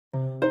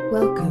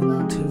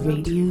Welcome to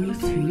Radio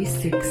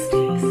 360,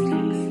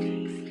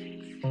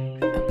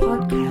 a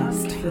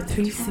podcast for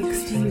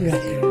 360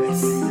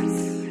 Records.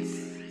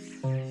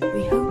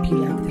 We hope you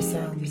like the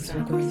songs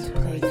we're going to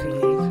play for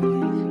you.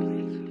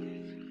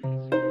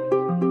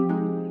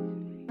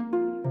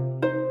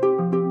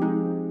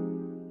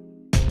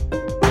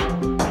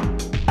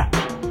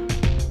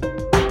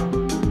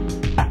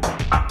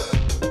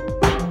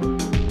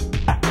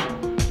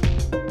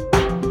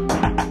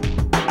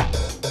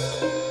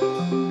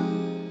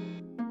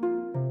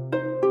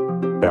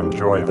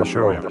 Enjoy the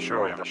show.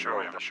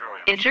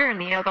 A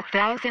journey of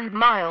 1,000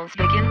 miles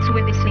begins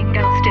with a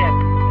single step.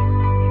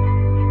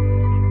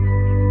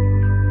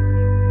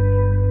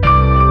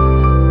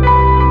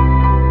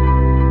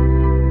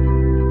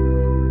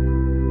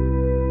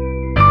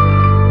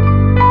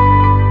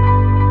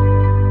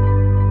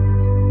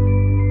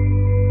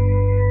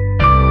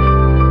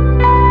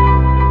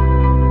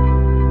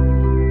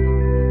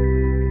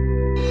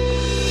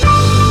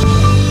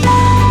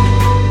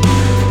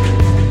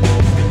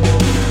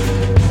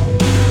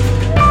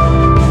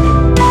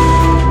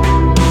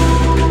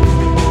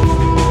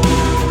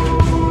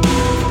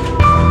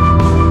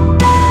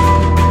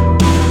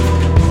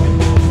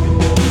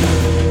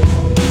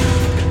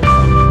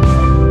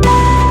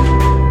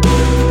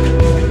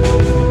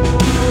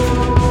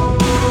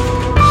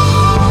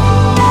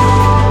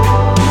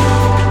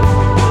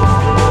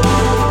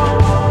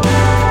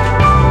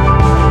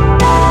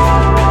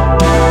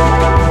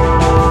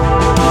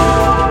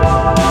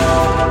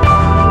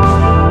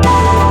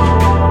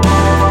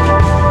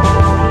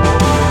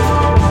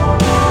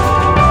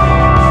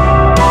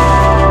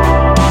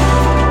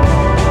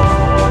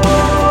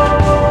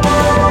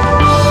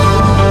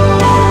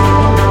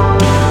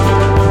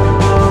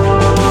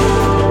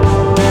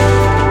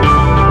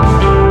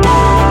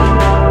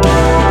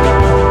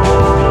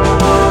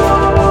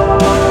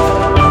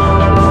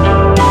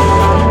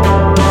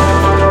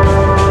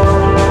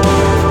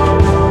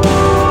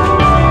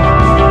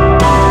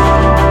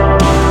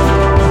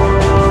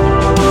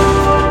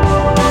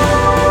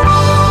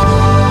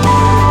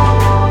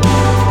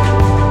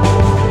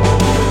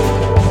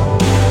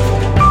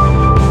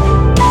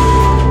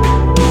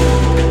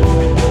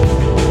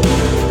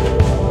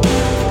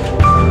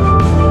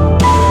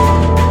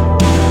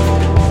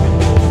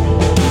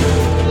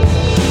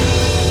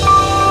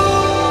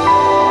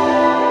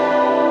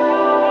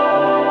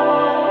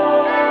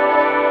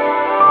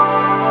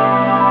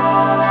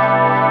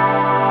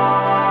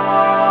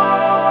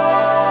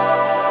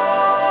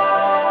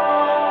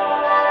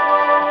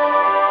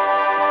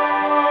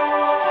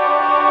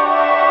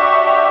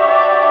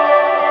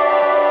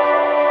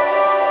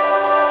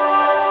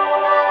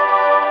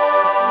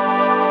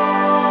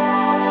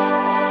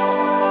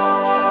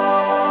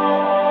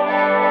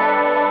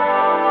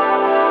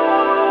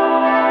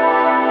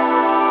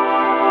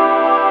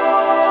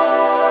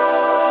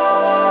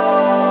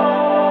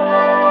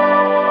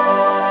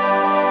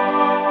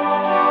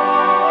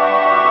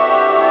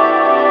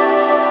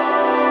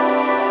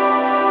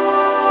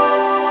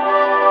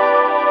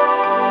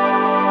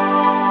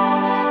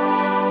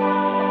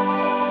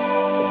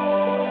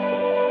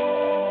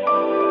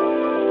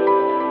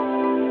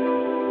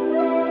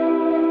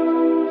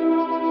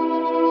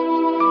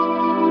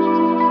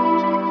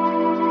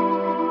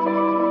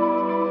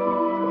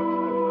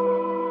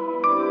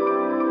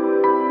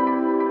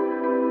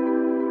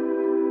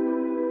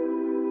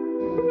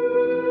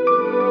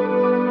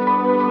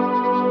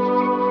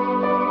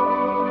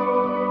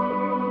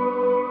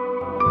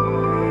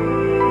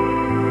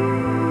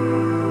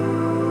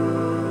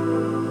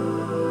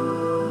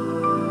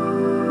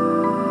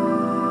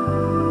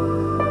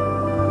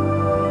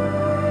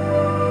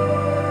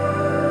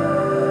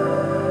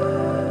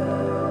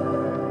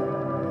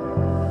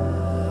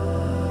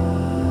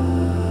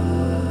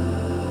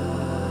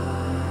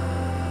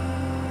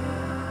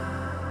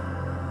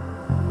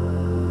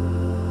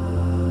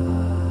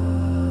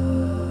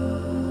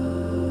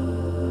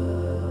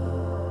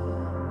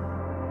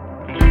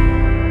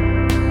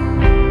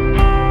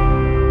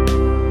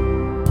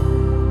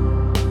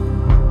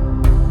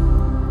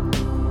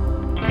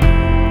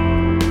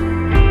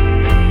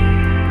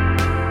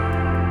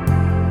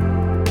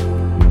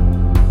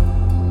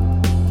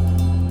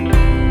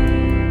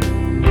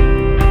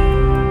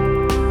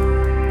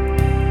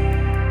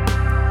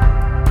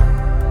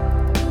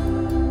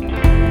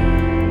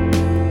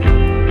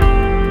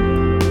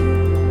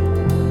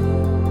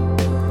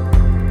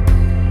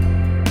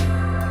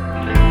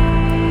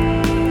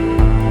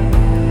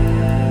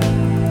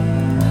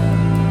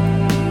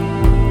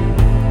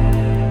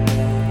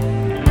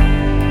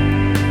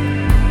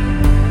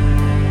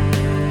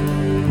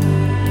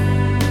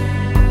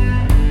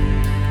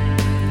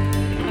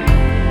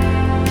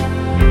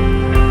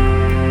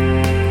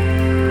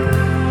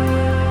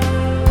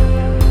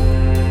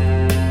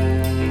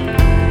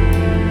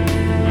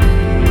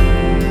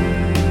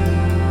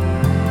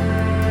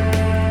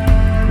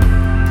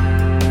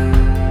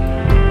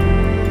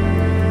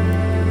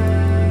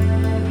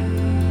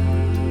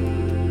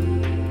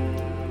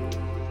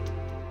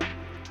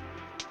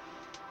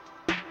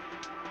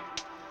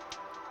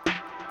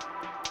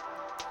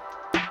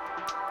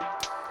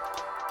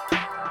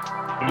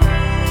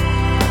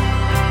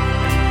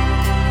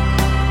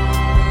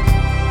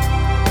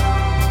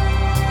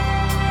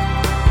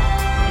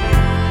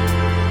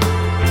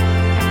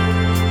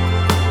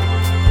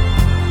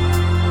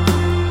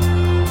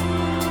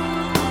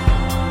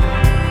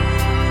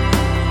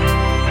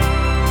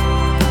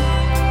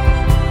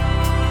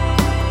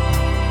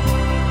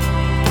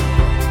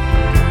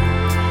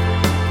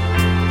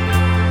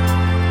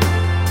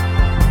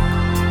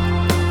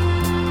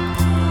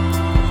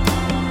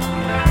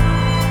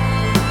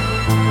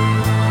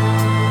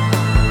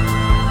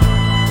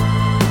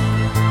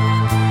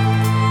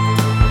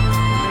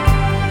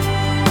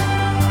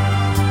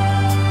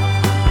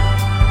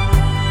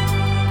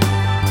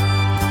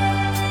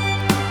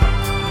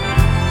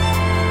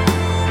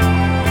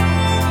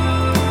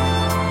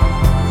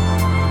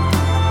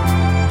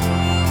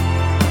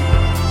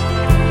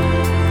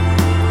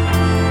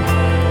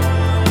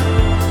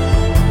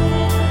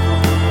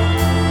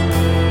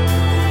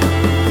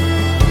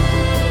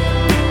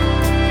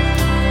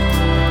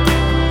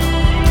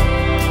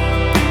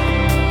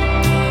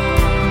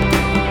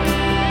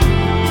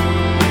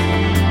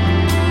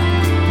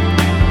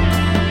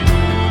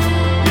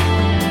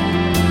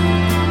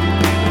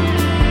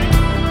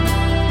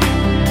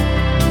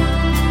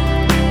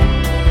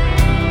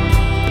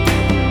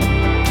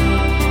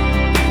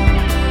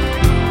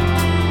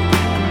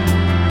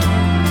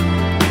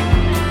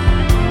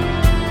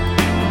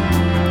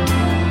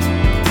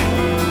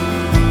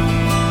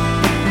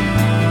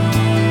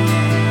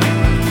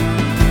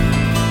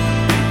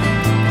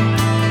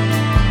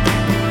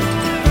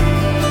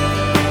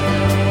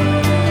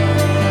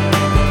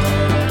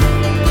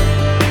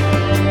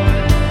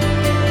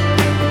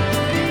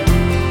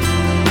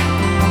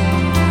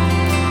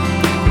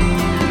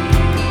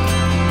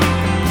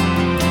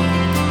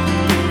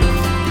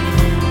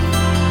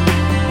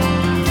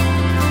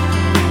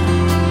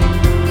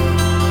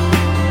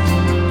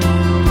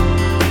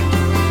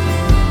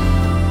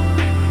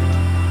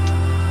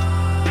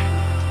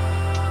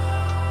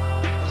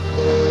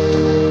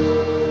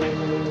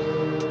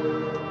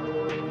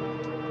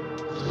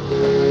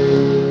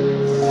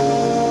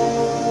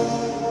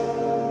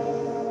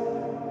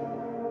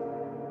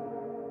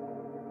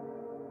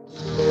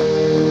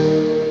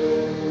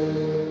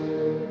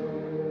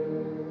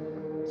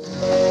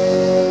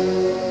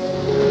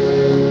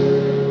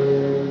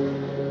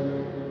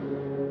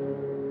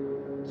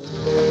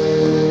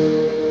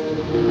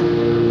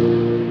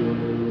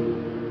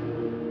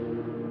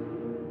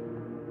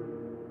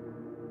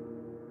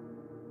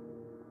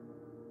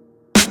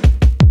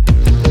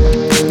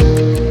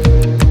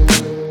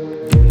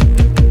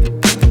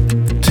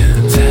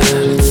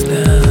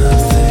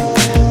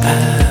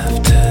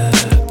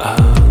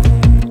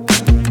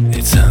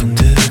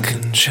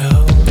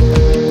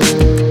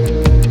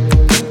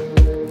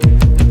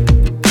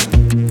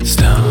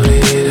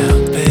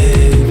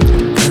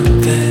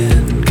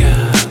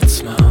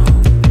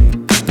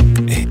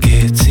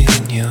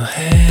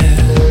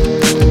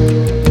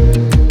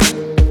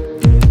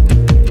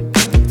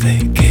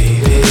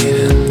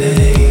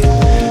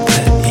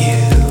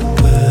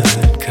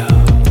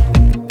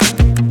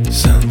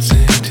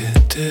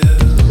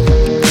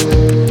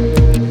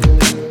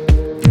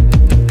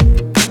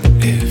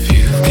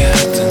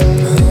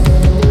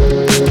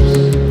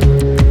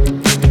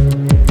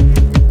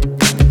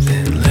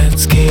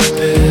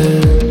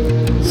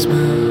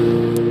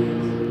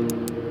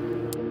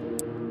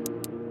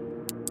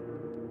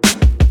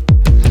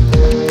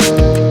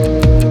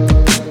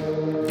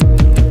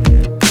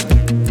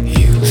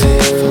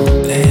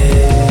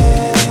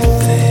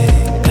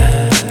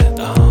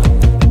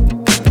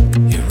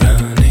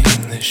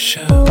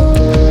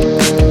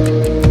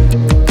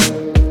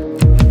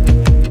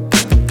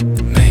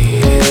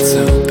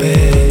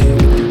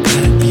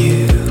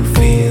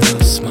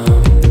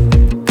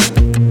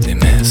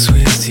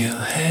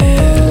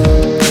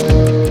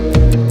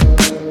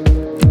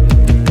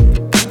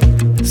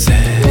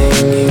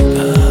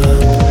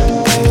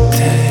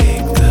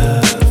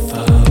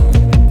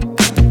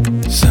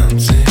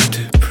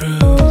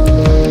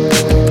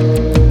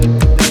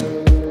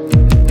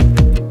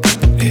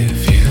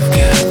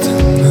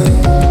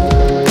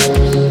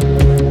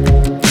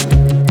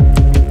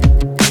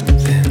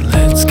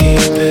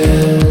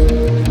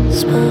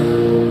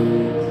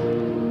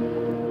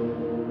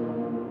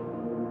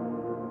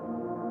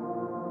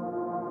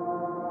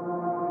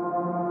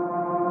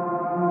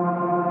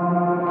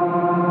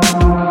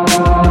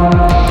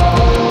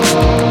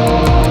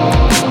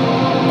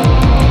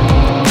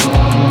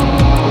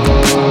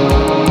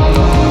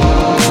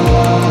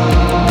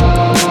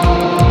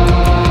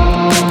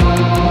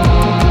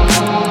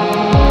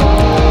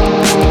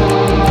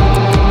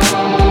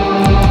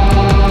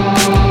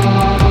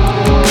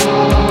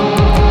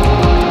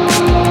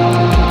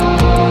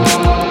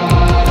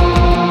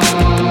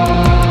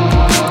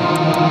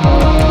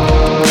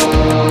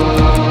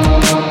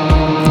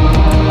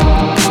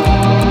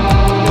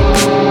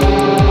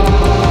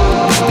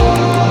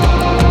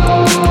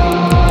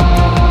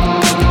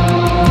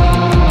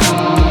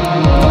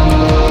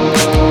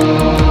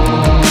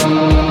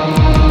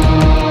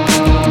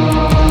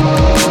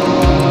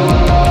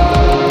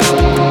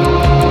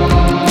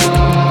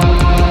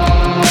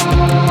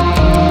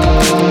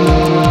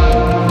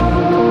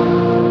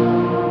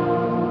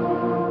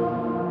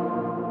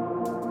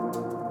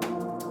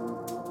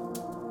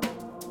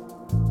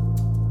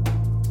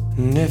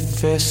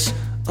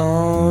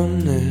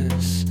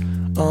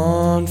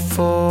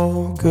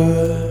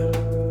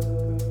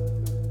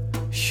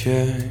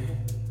 sure.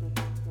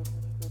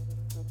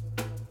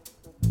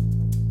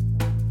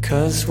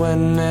 'Cause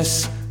when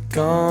it's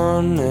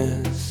gone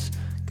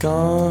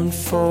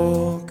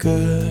for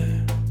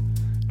good,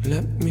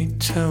 let me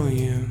tell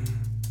you.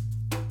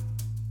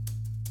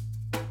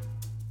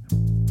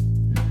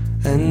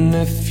 And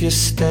if you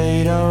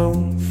stayed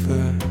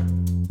over,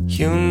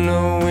 you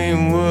know we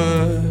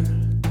would,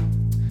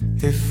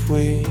 if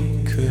we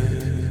could.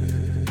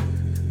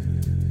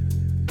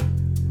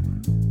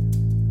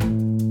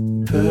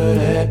 Put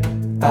it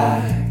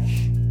back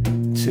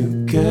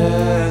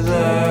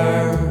together,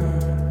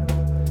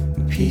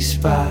 piece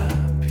by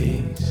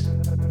piece.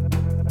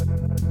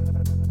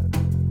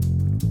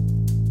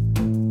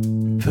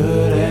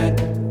 Put it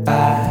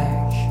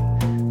back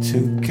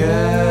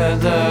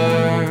together,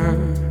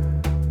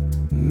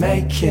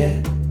 make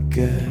it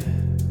good.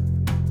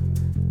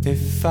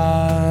 If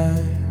I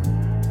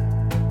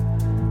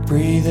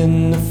breathe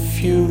in the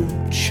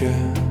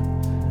future,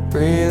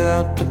 breathe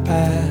out the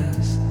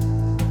past,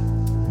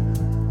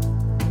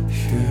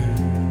 sure.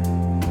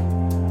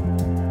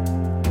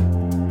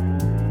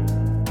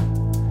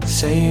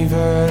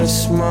 Savor this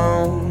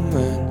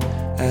moment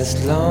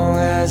as long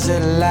as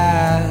it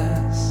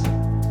lasts.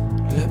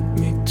 Let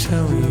me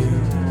tell you.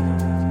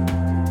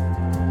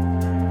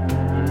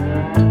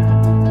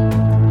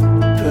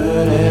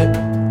 Put it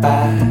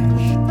back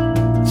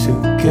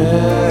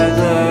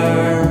together,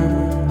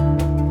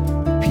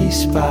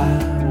 piece by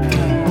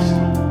piece.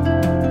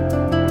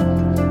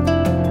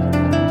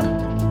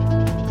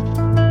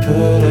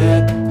 Put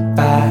it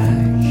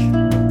back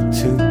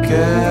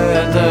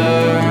together,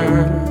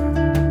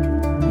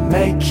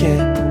 make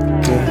it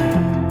good.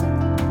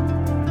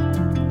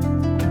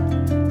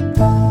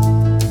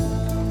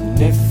 And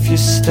if you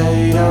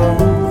stayed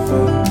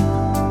over,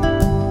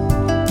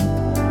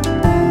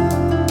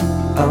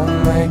 I'll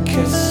make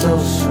it so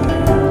sweet.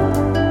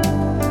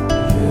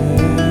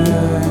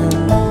 Yeah,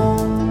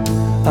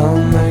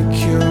 I'll make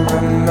you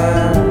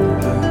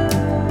remember,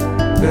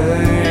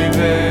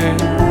 baby,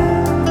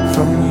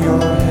 from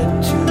your head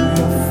to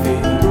your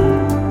feet.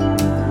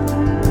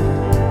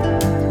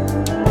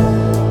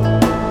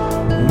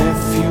 And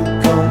if you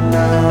go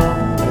now,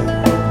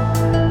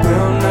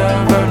 we'll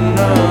never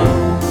know.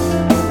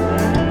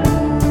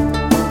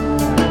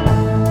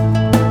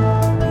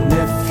 And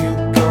if you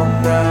go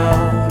now,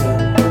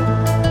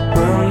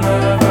 we'll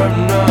never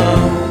know.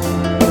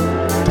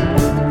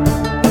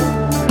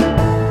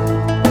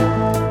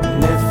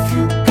 And if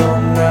you go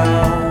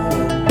now,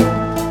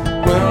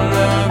 we'll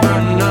never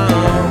know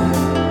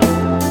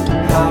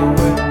how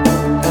it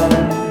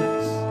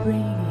ends.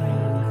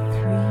 Radio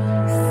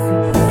 360.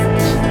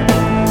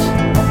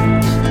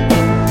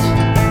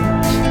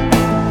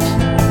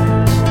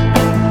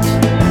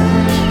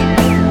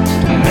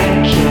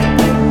 Make it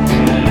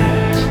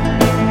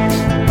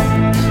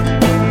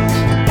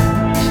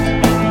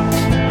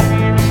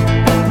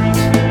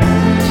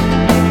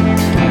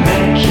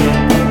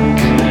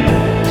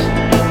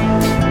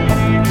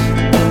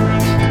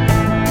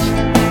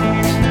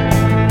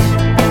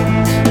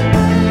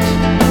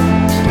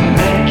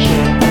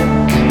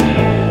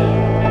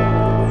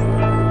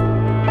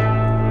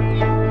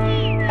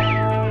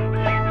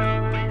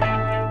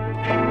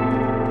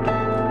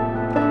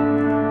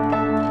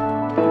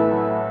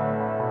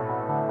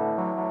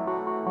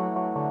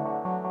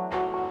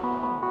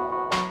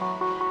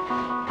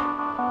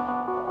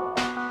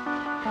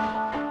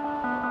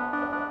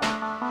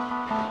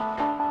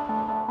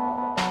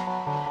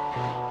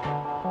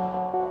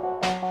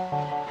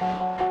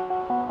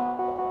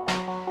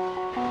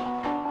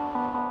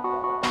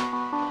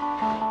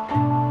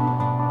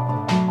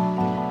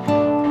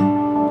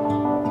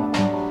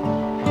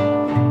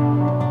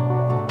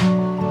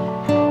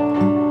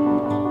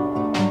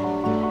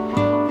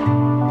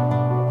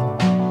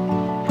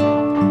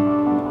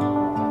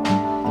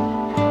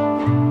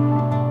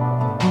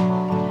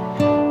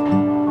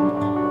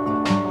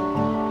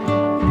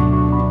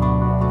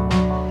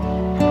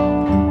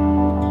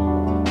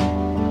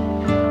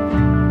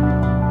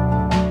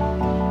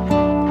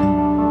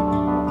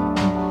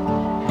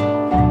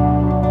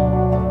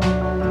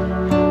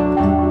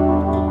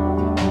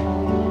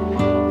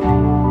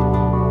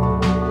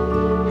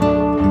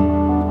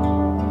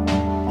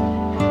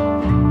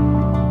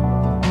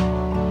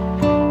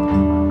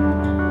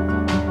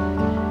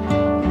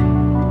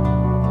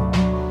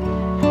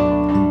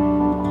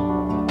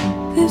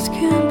this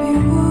can't be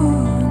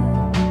won.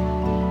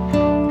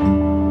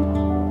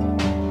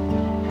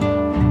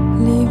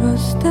 Leave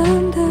us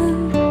standing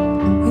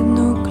with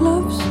no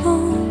gloves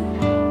on.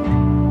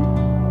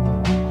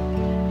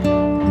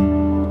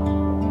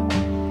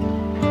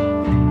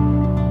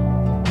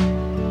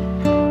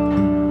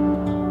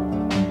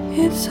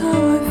 It's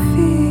how I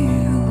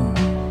feel.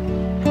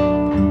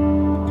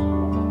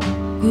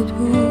 It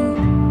will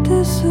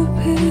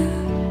disappear.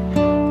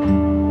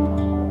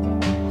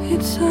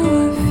 It's how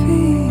I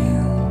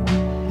feel.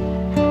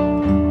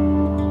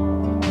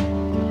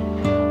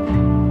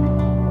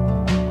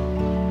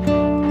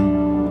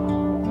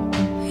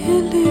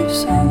 It leaves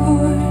a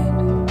void.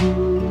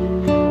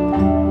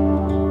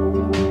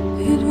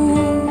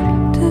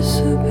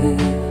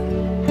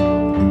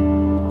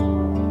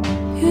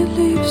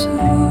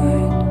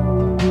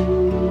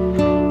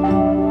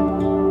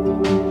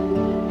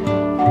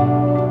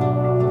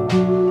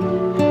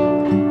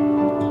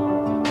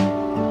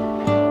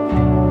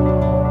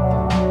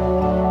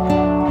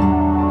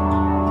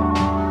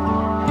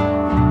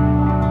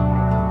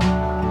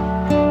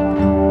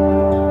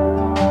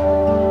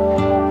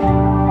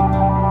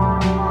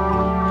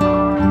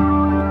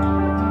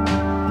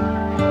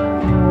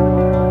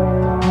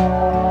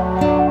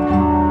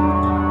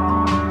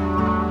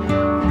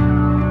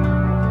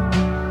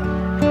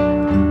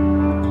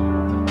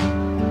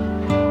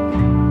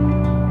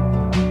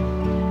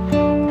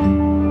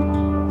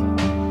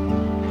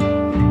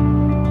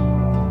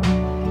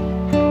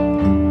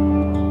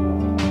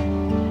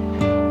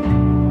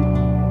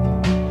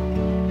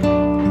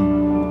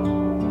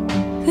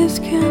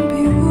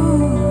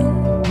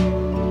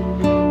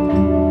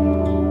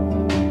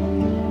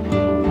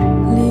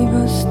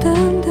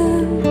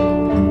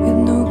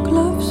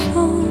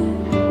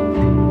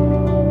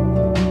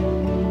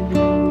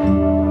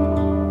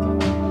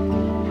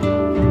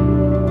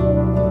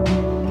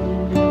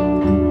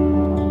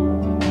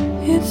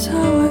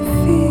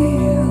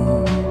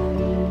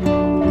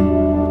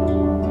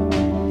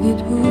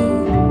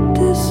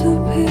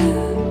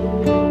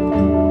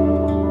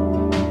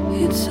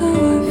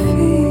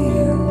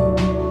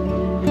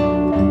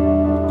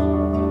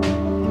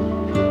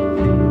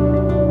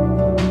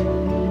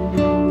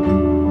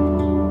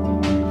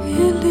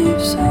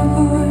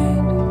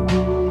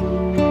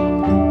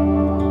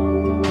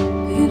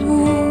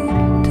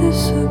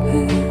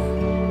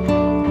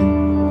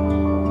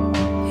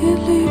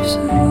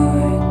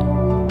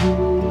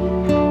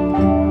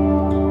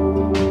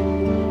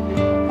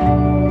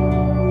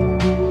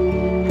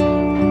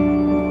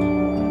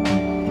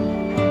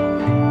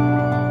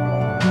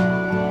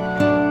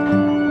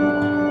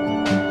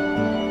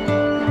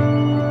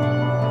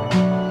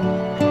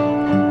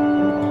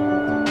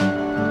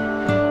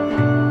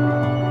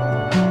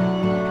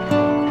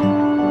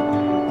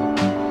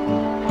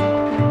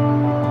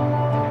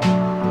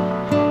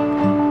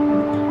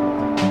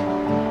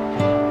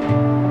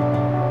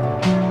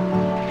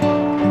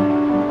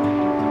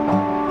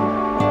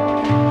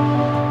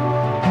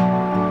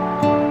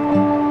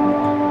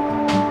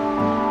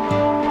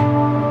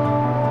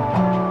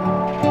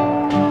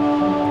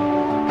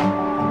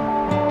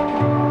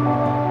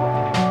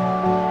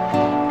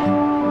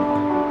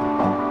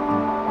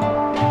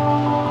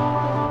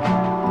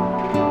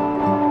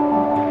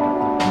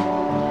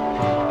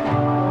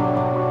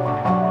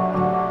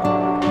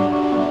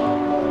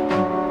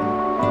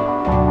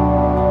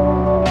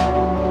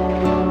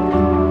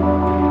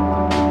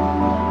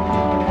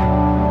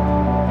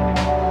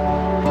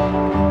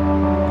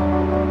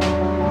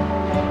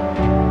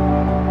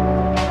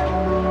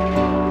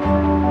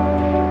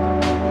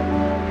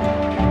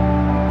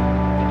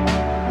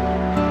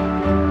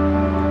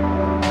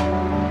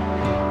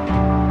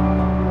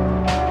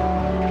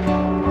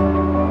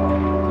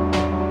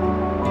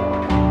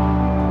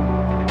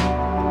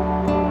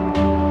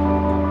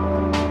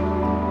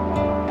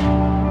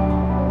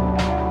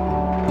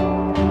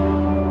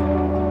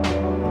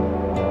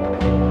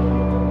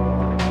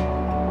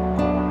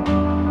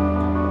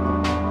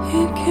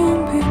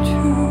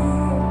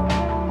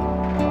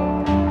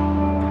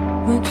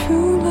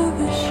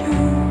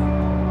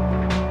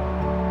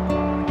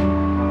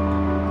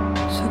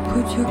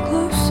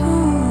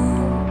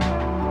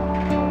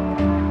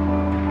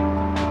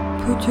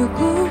 your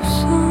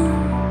gloves on.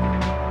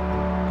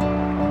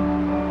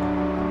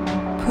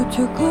 Put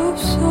your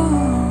gloves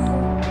on.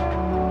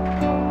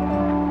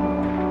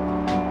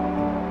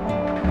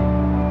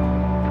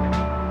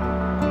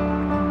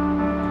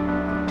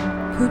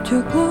 Put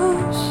your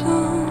gloves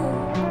on.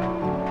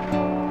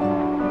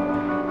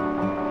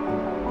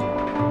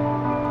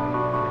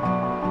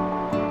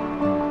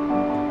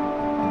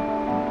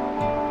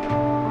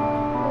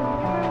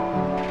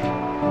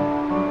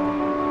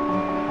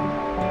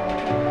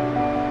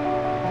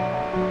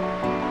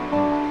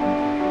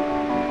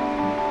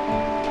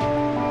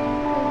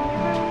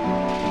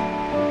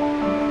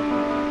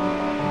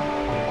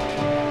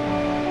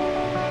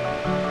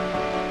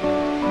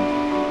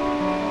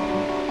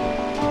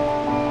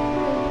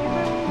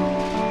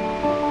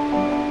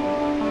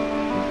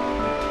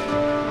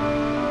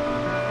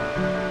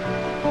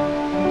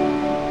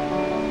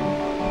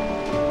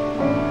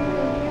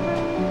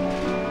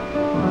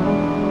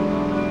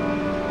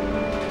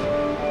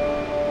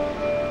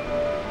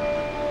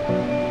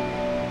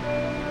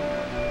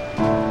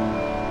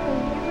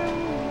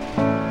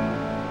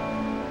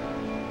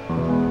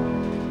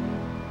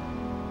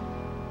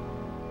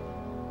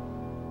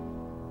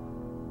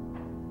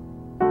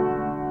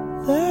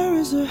 There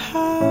is a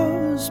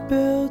house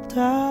built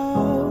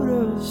out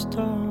of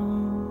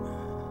stone,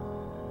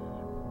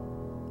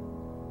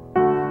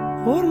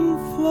 wooden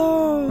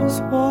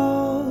floors,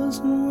 walls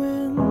and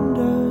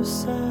window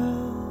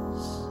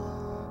sills,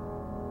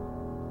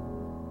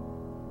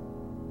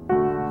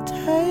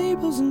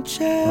 tables and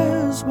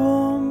chairs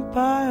warmed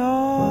by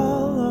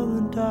all of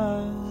the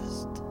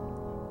dust.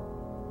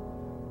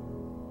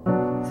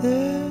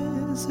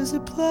 This is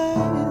a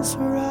place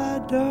where I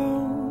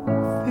don't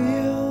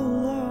feel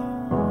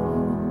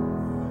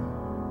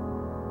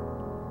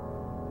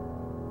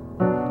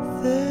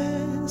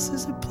this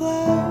is a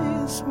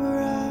place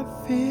where I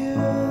feel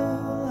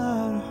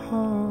at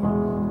home.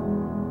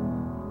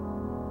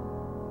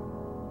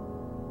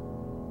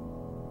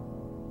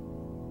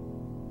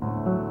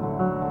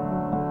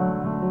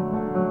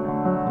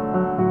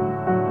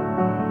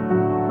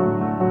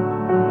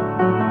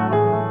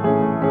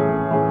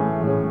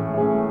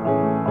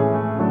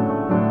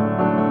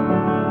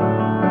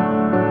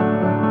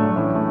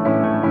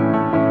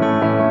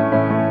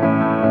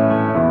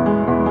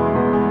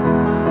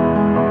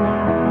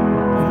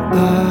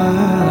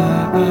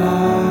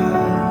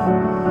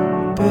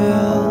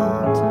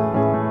 Built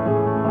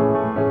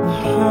a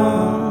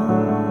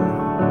home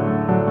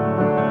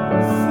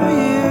for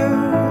you,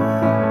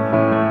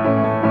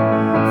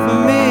 for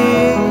me,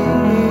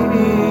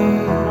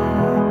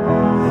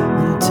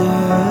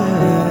 until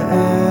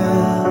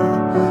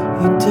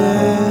you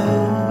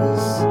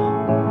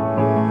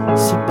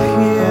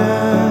disappeared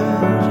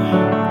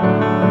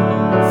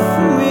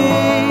from me,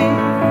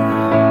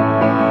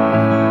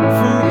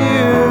 from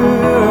you.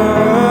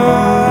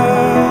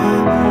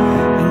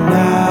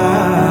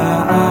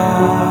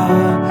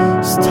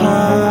 It's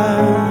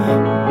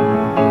time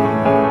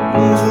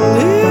to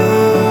live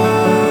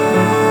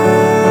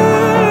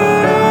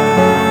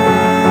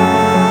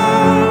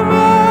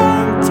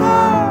and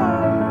time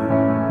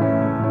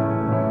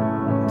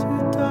to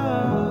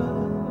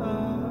dust.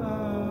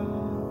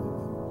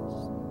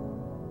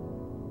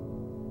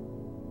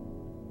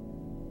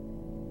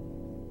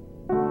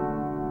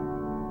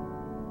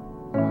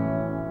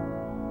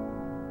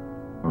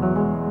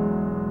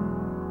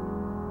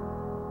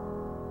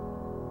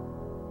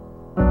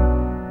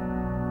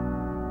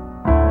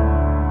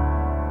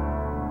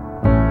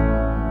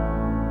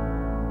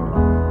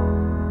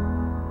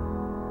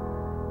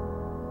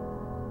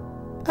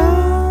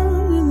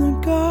 Out in the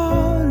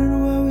garden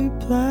where we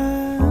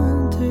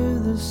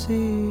planted the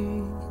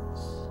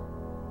seeds,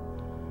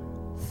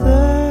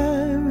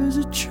 there is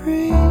a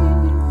tree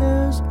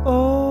as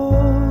old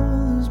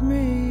as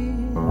me.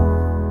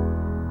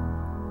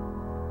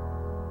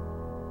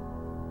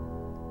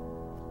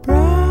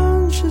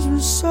 Branches were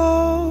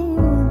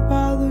sown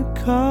by the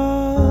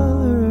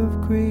color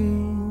of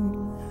green.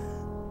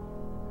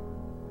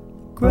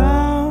 The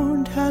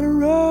ground had a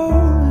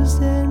rose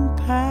and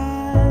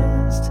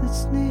past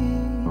its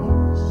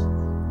knees.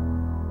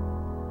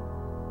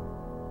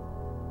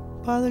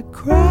 By the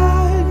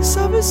cracks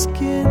of his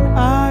skin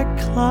I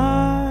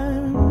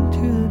climbed to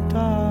the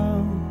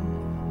top.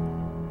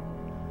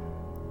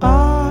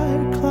 I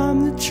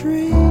climbed the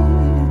tree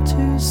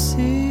to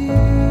see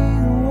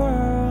the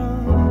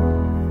world.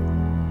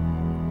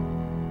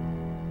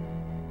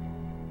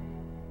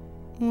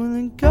 When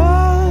the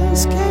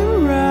guys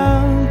came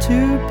around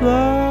to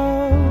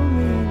blow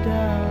me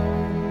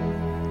down,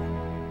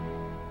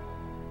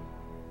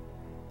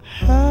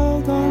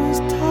 held on as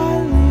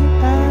tightly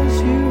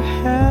as you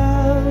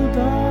held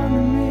on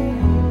to me,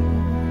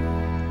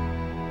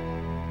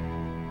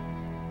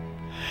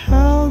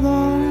 held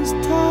on as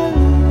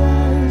tightly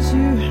as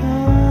you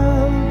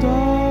held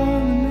on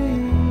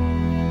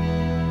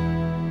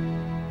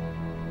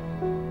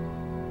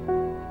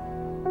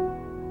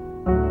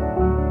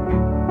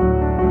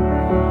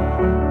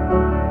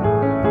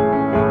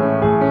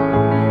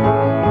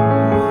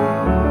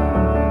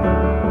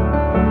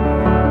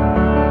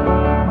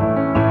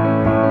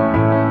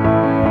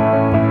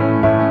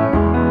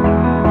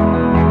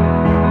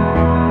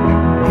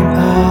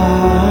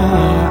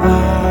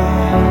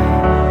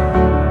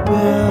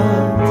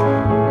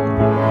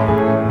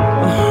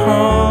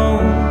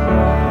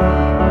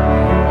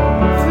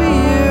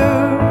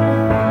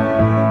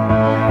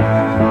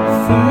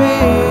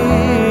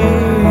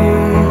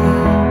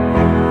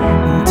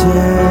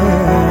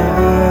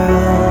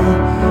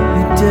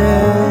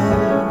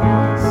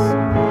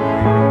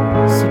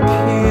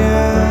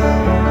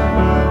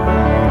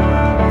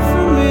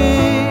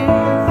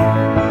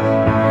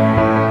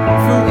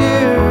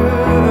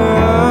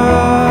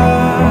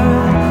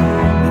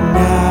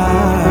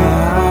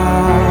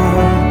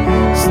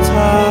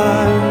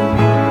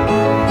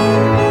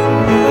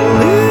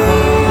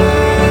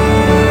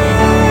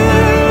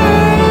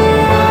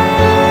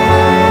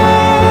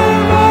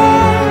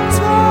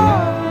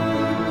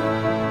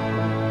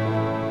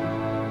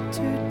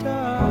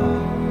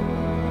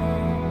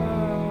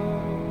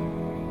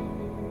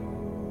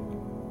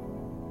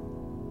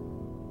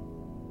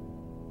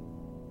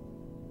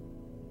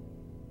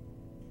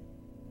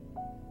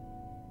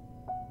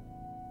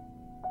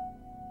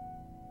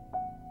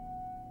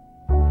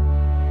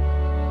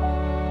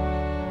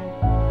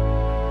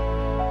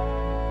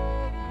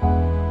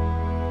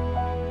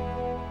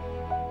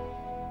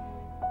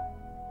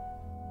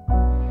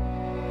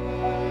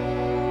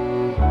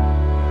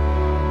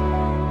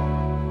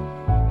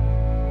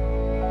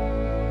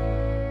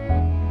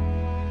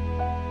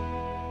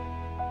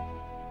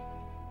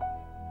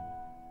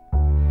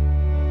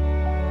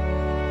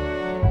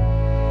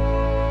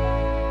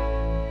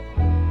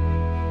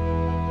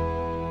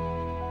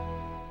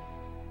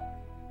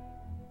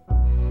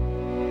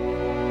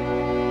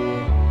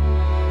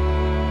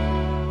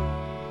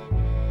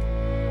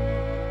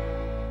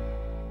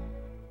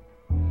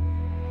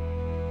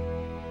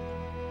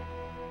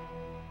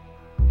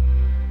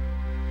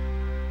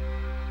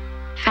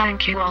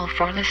Thank you all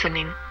for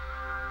listening.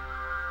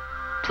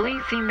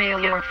 Please email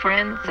your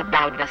friends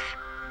about us.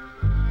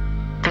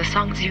 The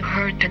songs you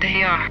heard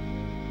today are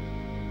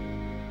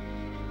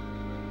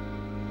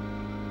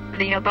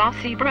the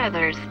Abbasi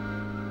Brothers,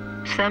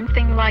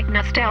 Something Like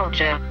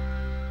Nostalgia,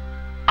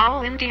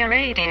 All India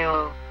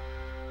Radio,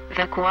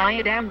 The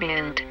Quiet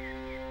Ambient,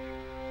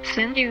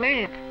 Cindy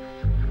Wave,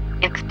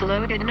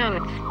 Exploded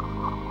Notes,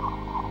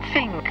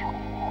 Think,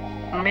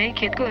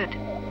 Make It Good,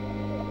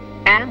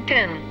 and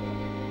 10,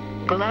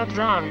 Gloves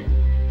On,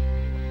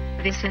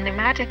 the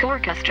Cinematic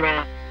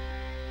Orchestra,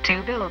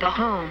 To Build a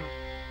Home.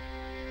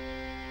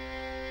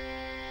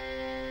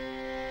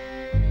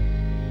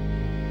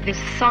 This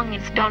song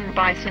is done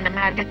by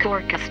Cinematic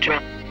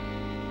Orchestra.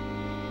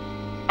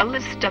 A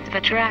list of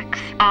the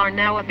tracks are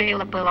now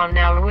available on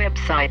our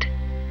website,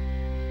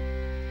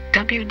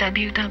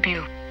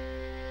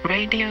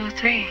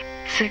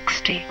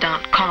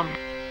 www.radio360.com.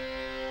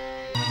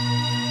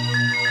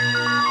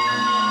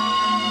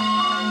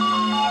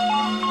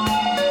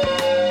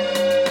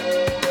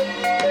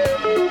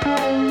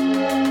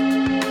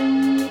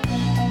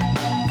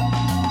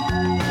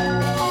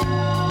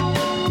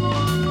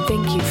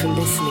 Thank you for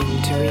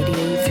listening to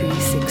Radio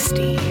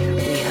 360.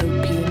 We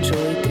hope you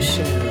enjoyed the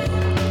show.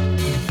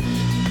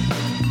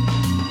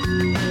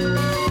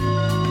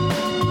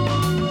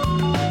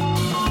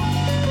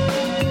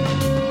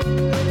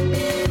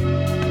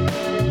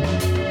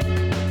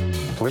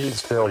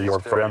 Please tell your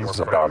friends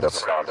about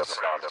us.